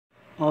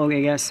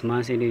Oke guys,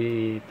 masih di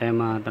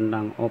tema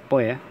tentang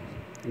Oppo ya.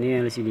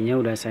 Ini LCD-nya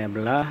udah saya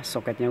belah,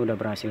 soketnya udah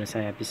berhasil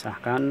saya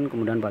pisahkan,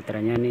 kemudian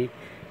baterainya nih.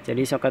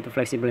 Jadi soket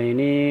fleksibel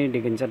ini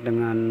digencet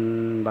dengan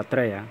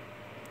baterai ya.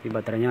 Di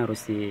baterainya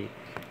harus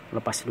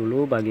dilepas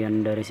dulu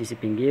bagian dari sisi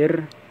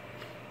pinggir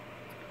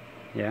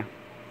ya,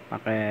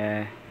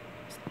 pakai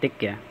stick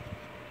ya,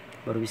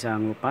 baru bisa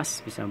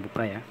ngelupas, bisa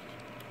buka ya.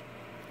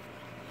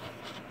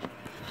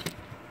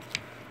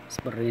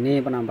 Seperti ini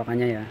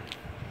penampakannya ya.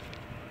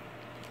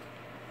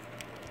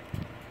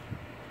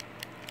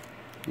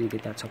 Ini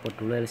kita copot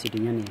dulu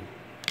LCD-nya nih,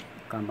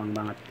 gampang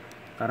banget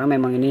karena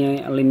memang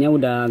ini lemnya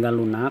udah agak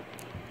lunak,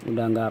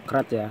 udah nggak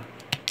kerat ya.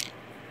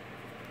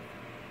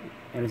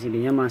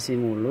 LCD-nya masih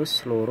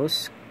mulus,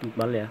 lurus,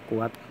 tebal ya,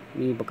 kuat.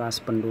 Ini bekas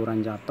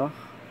benturan jatuh.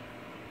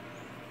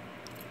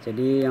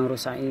 Jadi yang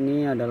rusak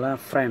ini adalah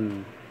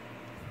frame.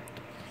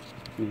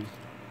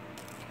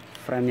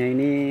 Frame-nya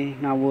ini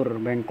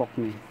ngawur, bengkok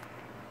nih.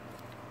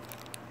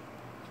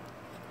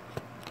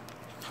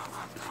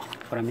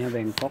 Frame-nya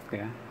bengkok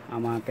ya,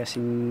 sama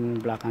casing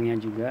belakangnya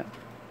juga.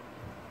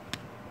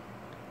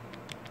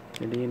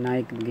 Jadi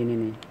naik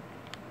begini nih.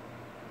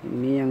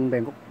 Ini yang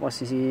bengkok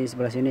posisi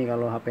sebelah sini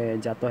kalau HP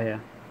jatuh ya.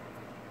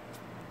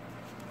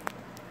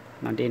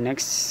 Nanti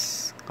next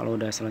kalau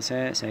udah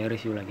selesai saya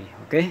review lagi.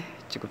 Oke,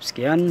 cukup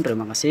sekian,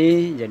 terima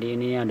kasih. Jadi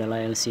ini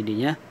adalah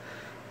LCD-nya.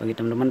 Bagi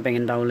teman-teman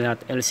pengen tahu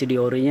lihat LCD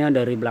ori-nya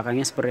dari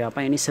belakangnya seperti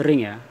apa, ini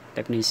sering ya.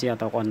 Teknisi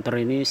atau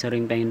counter ini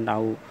sering pengen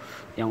tahu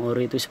yang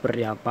ori itu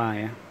seperti apa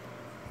ya.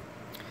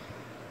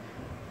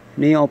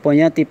 Ini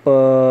Oppo-nya tipe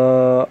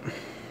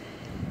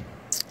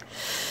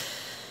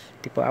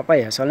apa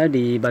ya? Soalnya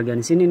di bagian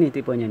sini nih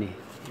tipenya nih.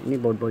 Ini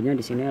baut-bautnya di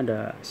sini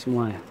ada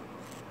semua ya.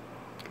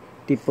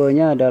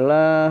 Tipenya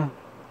adalah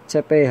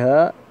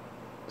CPH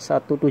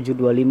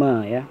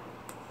 1725 ya.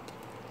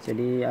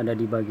 Jadi ada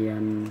di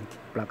bagian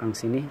belakang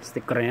sini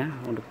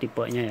stikernya untuk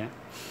tipenya ya.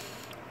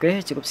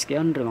 Oke, cukup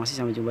sekian. Terima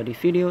kasih, sampai jumpa di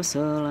video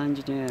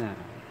selanjutnya.